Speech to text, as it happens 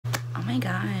Oh my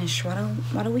gosh,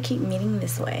 why do we keep meeting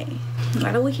this way?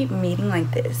 Why do we keep meeting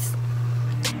like this?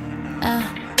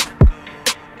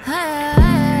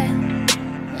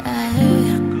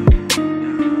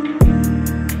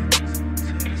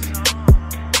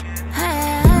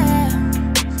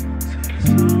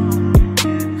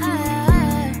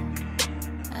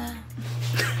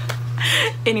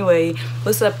 Anyway,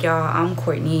 what's up y'all? I'm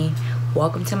Courtney.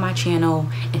 Welcome to my channel,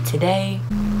 and today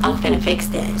I'm finna fix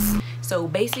this. So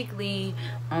basically,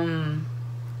 today I'm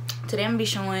gonna be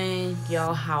showing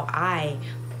y'all how I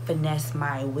finesse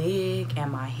my wig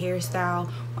and my hairstyle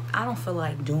when I don't feel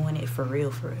like doing it for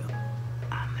real.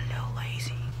 I'm a little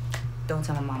lazy. Don't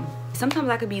tell my mama. Sometimes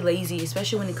I could be lazy,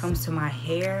 especially when it comes to my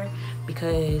hair,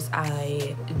 because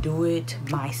I do it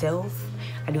myself.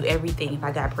 I do everything. If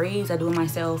I got braids, I do it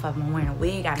myself. If I'm wearing a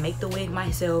wig, I make the wig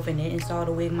myself and then install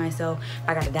the wig myself. If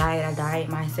I gotta dye it, I dye it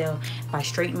myself. If I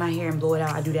straighten my hair and blow it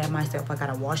out, I do that myself. If I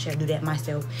gotta wash it, I do that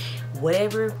myself.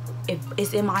 Whatever, if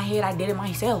it's in my head, I did it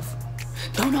myself.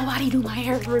 Don't nobody do my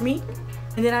hair for me.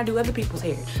 And then I do other people's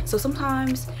hair. So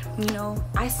sometimes, you know,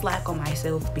 I slack on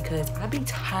myself because I be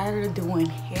tired of doing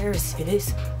hair,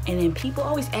 sis. And then people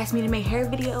always ask me to make hair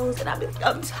videos, and I be like,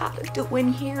 I'm tired of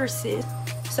doing hair, sis.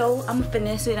 So I'm gonna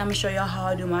finesse it. I'm gonna show y'all how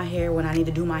I do my hair when I need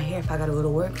to do my hair. If I gotta go to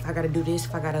work, if I gotta do this,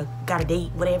 if I got a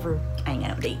date, whatever. I ain't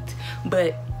got no date,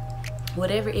 but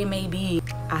whatever it may be,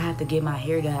 I have to get my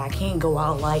hair done. I can't go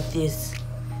out like this.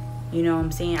 You know what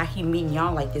I'm saying? I keep meeting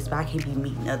y'all like this, but I can't be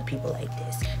meeting other people like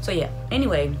this. So yeah,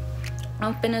 anyway,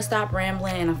 I'm finna stop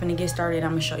rambling and I'm finna get started.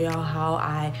 I'm gonna show y'all how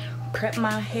I prep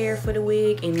my hair for the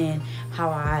wig and then how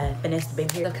I finesse the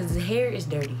baby hair, because the hair is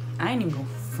dirty. I ain't even gonna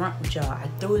front with y'all. I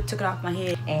took it off my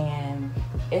head, and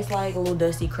it's like a little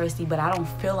dusty, crusty, but I don't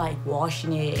feel like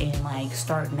washing it and like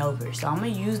starting over. So I'm gonna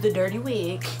use the dirty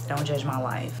wig. Don't judge my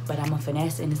life, but I'm gonna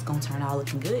finesse it and it's gonna turn out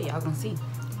looking good. Y'all gonna see.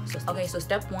 Okay, so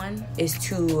step one is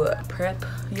to prep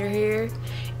your hair,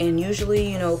 and usually,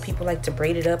 you know, people like to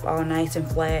braid it up all nice and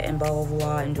flat and blah blah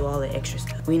blah and do all the extra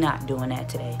stuff. We not doing that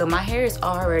today. So my hair is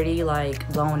already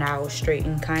like blown out,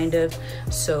 straightened kind of,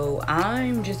 so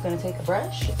I'm just gonna take a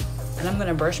brush and I'm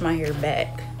gonna brush my hair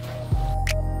back.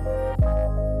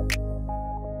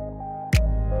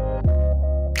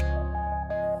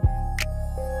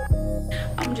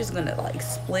 I'm just gonna like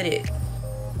split it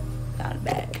down the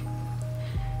back.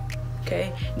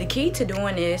 Okay, the key to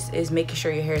doing this is making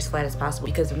sure your hair is flat as possible,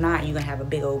 because if not, you're gonna have a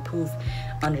big old poof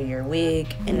under your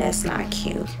wig, and that's not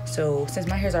cute. So since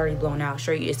my hair's already blown out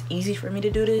straight, it's easy for me to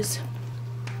do this.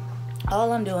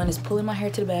 All I'm doing is pulling my hair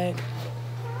to the back,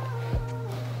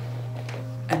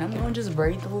 and I'm gonna just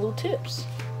braid the little tips.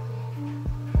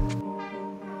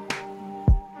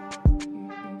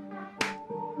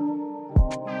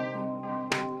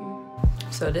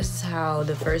 So this is how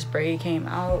the first braid came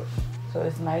out. So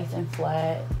it's nice and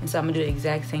flat. And so I'm gonna do the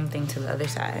exact same thing to the other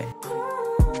side.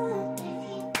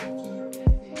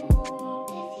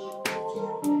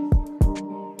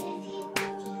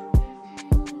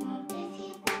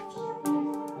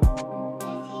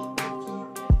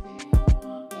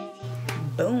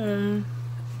 Boom.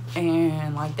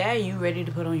 And like that, you ready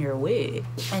to put on your wig.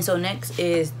 And so next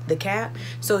is the cap.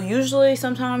 So usually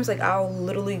sometimes like I'll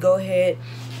literally go ahead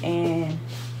and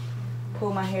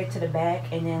pull my hair to the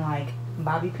back and then like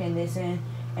bobby pin this in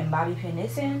and bobby pin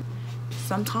this in.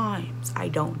 Sometimes I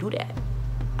don't do that.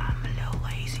 I'm a little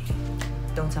lazy.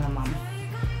 Don't tell my mama.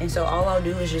 And so all I'll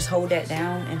do is just hold that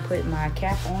down and put my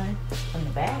cap on from the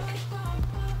back,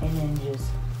 and then just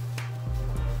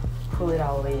pull it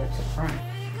all the way up to the front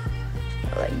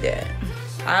like that.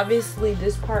 Obviously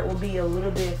this part will be a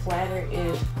little bit flatter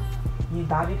if you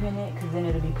bobby pin it, because then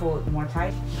it'll be pulled more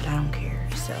tight, but I don't care.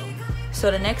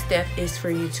 So the next step is for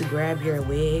you to grab your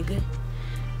wig.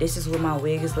 This is what my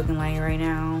wig is looking like right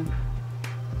now.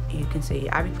 You can see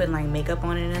I be putting like makeup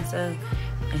on it and stuff,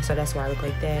 and so that's why I look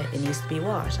like that. It needs to be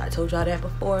washed. I told y'all that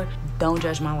before. Don't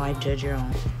judge my life, judge your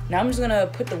own. Now I'm just gonna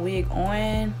put the wig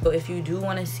on. So if you do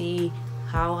want to see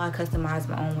how I customize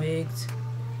my own wigs,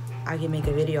 I can make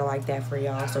a video like that for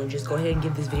y'all. So just go ahead and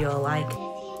give this video a like.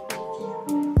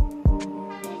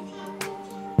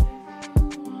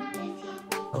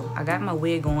 I got my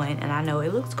wig on, and I know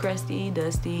it looks crusty,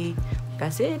 dusty. Like I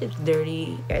said, it's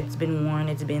dirty. It's been worn.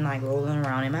 It's been like rolling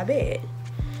around in my bed.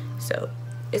 So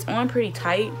it's on pretty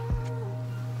tight,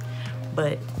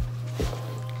 but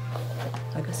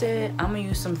like I said, I'm gonna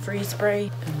use some freeze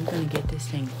spray and we're gonna get this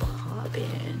thing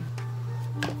popping.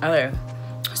 Okay,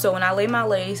 so when I lay my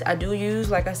lace, I do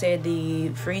use, like I said, the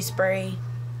freeze spray.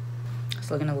 It's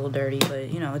looking a little dirty, but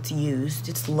you know, it's used,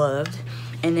 it's loved.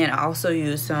 And then I also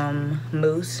use some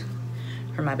mousse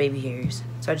for my baby hairs.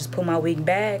 So I just pull my wig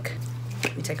back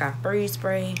we take our freeze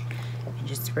spray and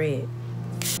just spray it.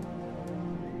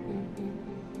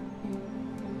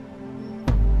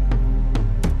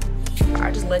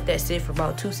 I just let that sit for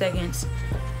about 2 seconds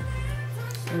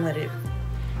and let it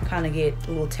kind of get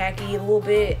a little tacky a little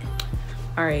bit.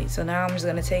 All right, so now I'm just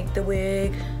gonna take the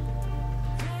wig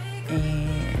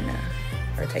and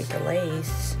or take the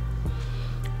lace,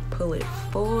 pull it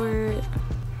forward,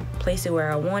 place it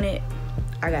where I want it.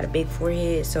 I got a big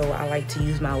forehead, so I like to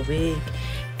use my wig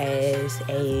as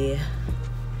a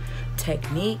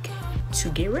technique to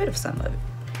get rid of some of it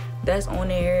that's on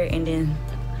there. And then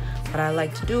what I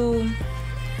like to do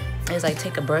is like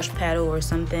take a brush paddle or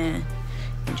something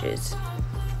and just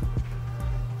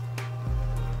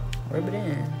rub it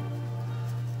in,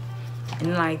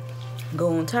 and like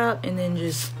go on top, and then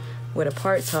just where the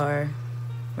parts are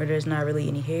where there's not really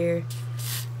any hair,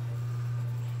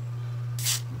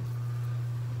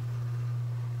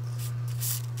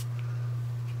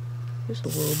 just a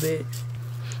little bit.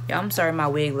 Yeah, I'm sorry my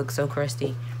wig looks so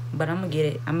crusty, but I'm gonna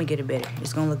get it better.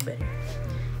 It's gonna look better.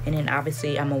 And then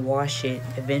obviously I'm gonna wash it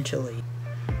eventually.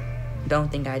 Don't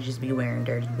think I just be wearing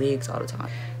dirty wigs all the time.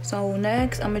 So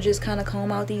next, I'm gonna just kind of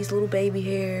comb out these little baby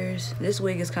hairs. This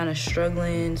wig is kind of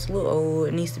struggling. It's a little old.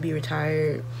 It needs to be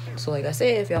retired. So like I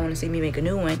said, if y'all want to see me make a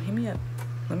new one, hit me up.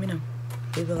 Let me know.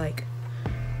 Leave a like.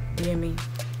 DM me.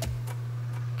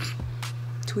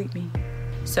 Tweet me.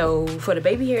 So for the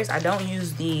baby hairs, I don't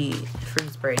use the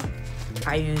freeze spray.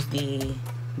 I use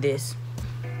this.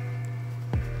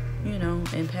 You know,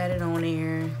 and pat it on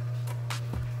there.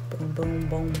 Boom, boom,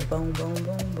 boom, boom, boom,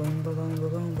 boom, boom, boom, boom,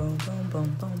 boom, boom, boom,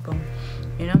 boom, boom, boom.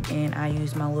 You know, and I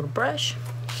use my little brush.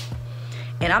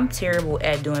 And I'm terrible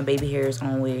at doing baby hairs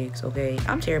on wigs, okay?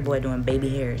 I'm terrible at doing baby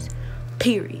hairs,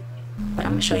 period. But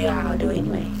I'm gonna show you how I do it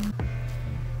anyway.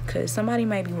 Cause somebody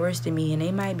might be worse than me and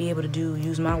they might be able to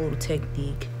use my little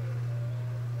technique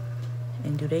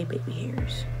and do their baby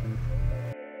hairs.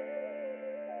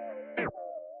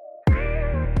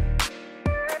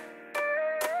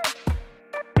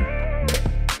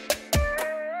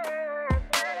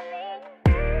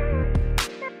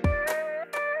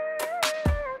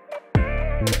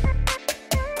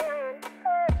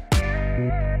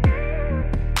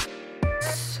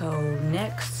 So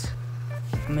next,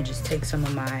 I'm gonna just take some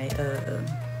of my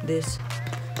this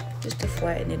just to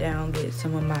flatten it down, get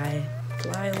some of my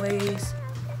flyaways,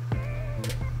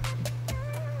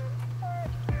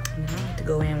 and I like to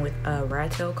go in with a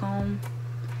rat tail comb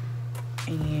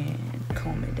and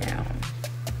comb it down.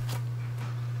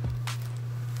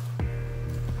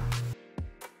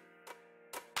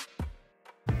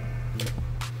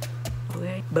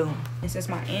 Okay, boom. And since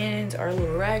my ends are a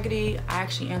little raggedy, I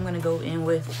actually am gonna go in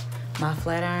with my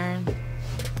flat iron.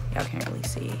 Y'all can't really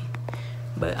see,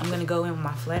 but I'm gonna go in with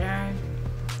my flat iron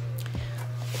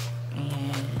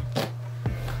and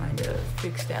kind of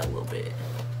fix that a little bit.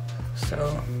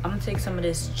 So I'm gonna take some of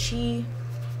this Chi,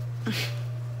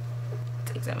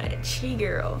 take some of that Chi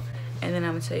girl, and then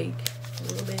I'm gonna take a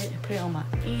little bit and put it on my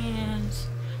ends,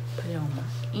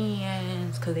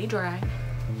 cause they dry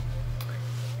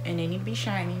and they need to be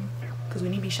shining, cause we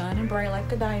need to be shining bright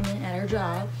like a diamond at our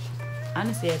job.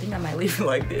 Honestly, I think I might leave it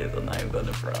like this. I'm not even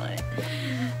gonna front.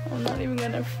 I'm not even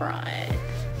gonna front.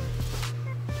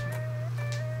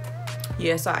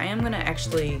 Yeah, so I am gonna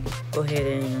actually go ahead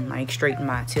and like straighten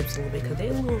my tips a little bit because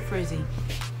they're a little frizzy.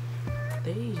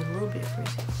 They're a little bit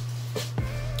frizzy.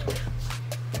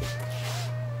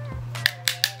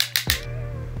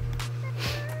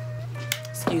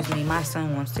 Excuse me, my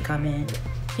son wants to come in.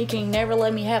 He can never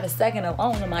let me have a second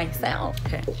alone to myself.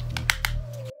 Okay.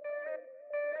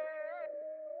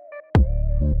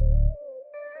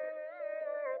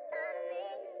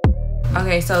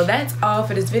 Okay, so that's all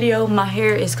for this video. My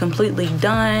hair is completely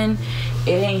done.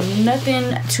 It ain't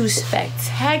nothing too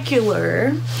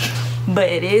spectacular, but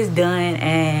it is done,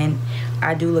 and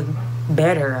I do look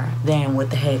better than what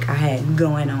the heck I had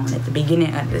going on at the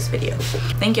beginning of this video.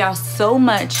 Thank y'all so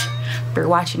much for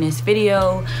watching this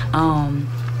video.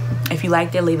 If you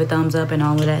liked it, leave a thumbs up and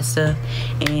all of that stuff,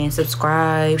 and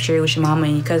subscribe, share it with your mama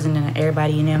and your cousin and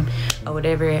everybody in them or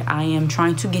whatever. I am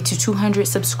trying to get to 200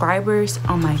 subscribers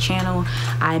on my channel.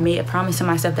 I made a promise to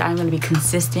myself that I'm going to be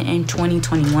consistent in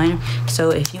 2021. So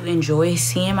if you enjoy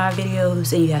seeing my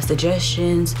videos and you have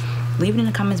suggestions, leave it in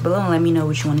the comments below and let me know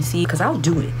what you want to see, because I'll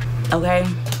do it. Okay,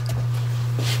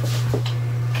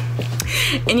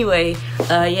 anyway,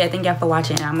 yeah, thank y'all for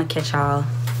watching, and I'm gonna catch y'all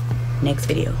next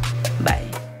video. Bye.